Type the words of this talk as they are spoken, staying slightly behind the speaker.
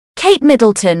Kate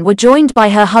Middleton were joined by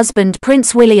her husband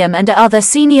Prince William and other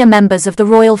senior members of the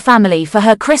royal family for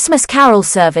her Christmas carol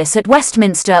service at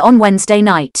Westminster on Wednesday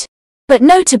night. But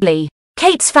notably,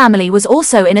 Kate's family was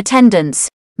also in attendance,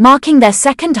 marking their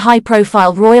second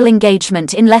high-profile royal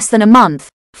engagement in less than a month,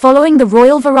 following the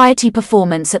Royal Variety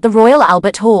performance at the Royal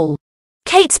Albert Hall.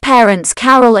 Kate's parents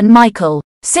Carol and Michael,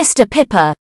 sister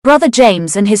Pippa, brother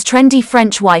James and his trendy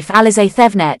French wife Alizé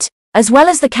Thevenet, as well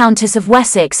as the Countess of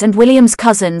Wessex and William's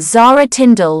cousins Zara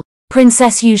Tindall,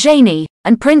 Princess Eugenie,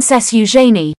 and Princess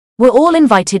Eugenie, were all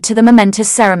invited to the momentous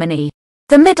ceremony.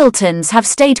 The Middletons have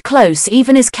stayed close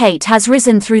even as Kate has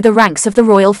risen through the ranks of the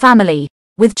royal family,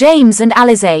 with James and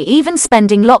Alizé even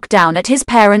spending lockdown at his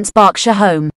parents' Berkshire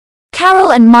home.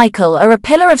 Carol and Michael are a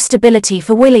pillar of stability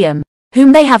for William,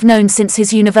 whom they have known since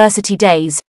his university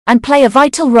days, and play a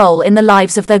vital role in the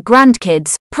lives of their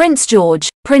grandkids, Prince George,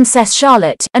 Princess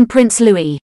Charlotte, and Prince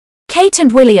Louis. Kate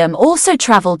and William also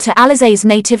travelled to Alizé's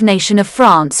native nation of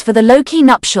France for the low-key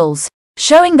nuptials,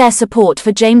 showing their support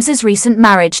for James's recent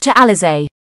marriage to Alizé.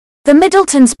 The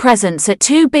Middletons' presence at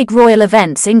two big royal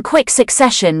events in quick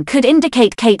succession could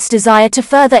indicate Kate's desire to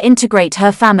further integrate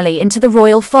her family into the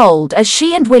royal fold as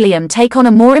she and William take on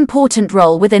a more important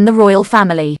role within the royal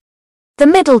family. The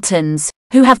Middletons,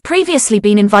 who have previously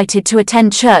been invited to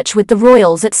attend church with the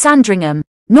royals at Sandringham,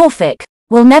 Norfolk,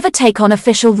 will never take on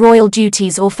official royal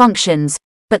duties or functions,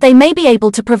 but they may be able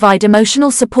to provide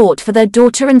emotional support for their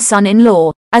daughter and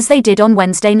son-in-law, as they did on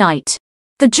Wednesday night.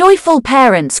 The joyful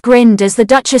parents grinned as the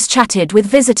Duchess chatted with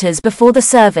visitors before the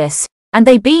service, and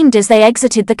they beamed as they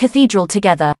exited the cathedral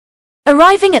together.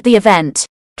 Arriving at the event,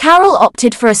 Carol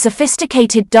opted for a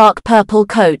sophisticated dark purple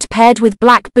coat paired with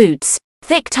black boots,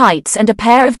 thick tights and a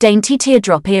pair of dainty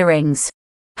teardrop earrings.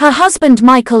 Her husband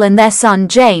Michael and their son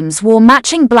James wore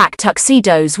matching black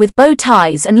tuxedos with bow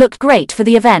ties and looked great for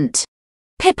the event.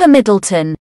 Pippa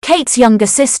Middleton, Kate's younger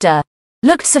sister,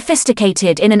 looked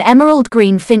sophisticated in an emerald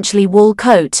green Finchley wool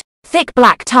coat, thick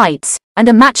black tights, and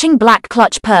a matching black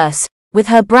clutch purse, with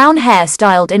her brown hair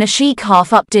styled in a chic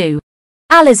half-updo.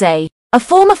 Alizé, a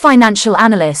former financial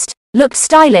analyst, looked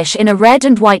stylish in a red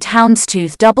and white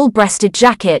houndstooth double-breasted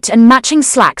jacket and matching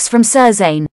slacks from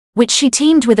Cersei, which she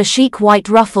teamed with a chic white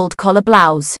ruffled collar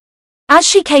blouse. As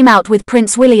she came out with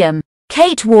Prince William,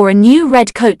 Kate wore a new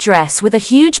red coat dress with a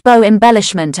huge bow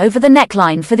embellishment over the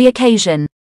neckline for the occasion.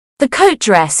 The coat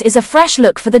dress is a fresh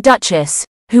look for the Duchess,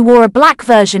 who wore a black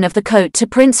version of the coat to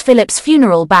Prince Philip's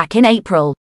funeral back in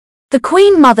April. The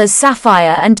Queen Mother's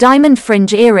sapphire and diamond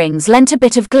fringe earrings lent a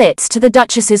bit of glitz to the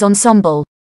Duchess's ensemble.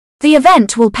 The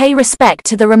event will pay respect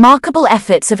to the remarkable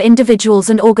efforts of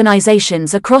individuals and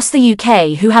organisations across the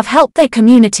UK who have helped their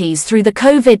communities through the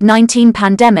COVID-19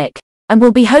 pandemic, and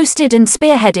will be hosted and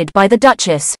spearheaded by the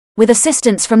Duchess, with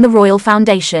assistance from the Royal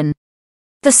Foundation.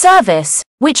 The service,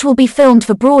 which will be filmed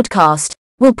for broadcast,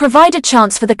 will provide a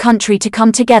chance for the country to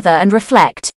come together and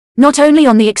reflect, not only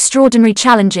on the extraordinary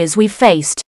challenges we've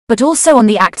faced, but also on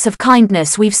the acts of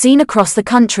kindness we've seen across the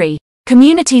country,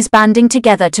 communities banding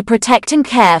together to protect and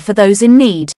care for those in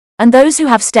need, and those who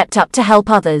have stepped up to help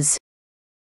others.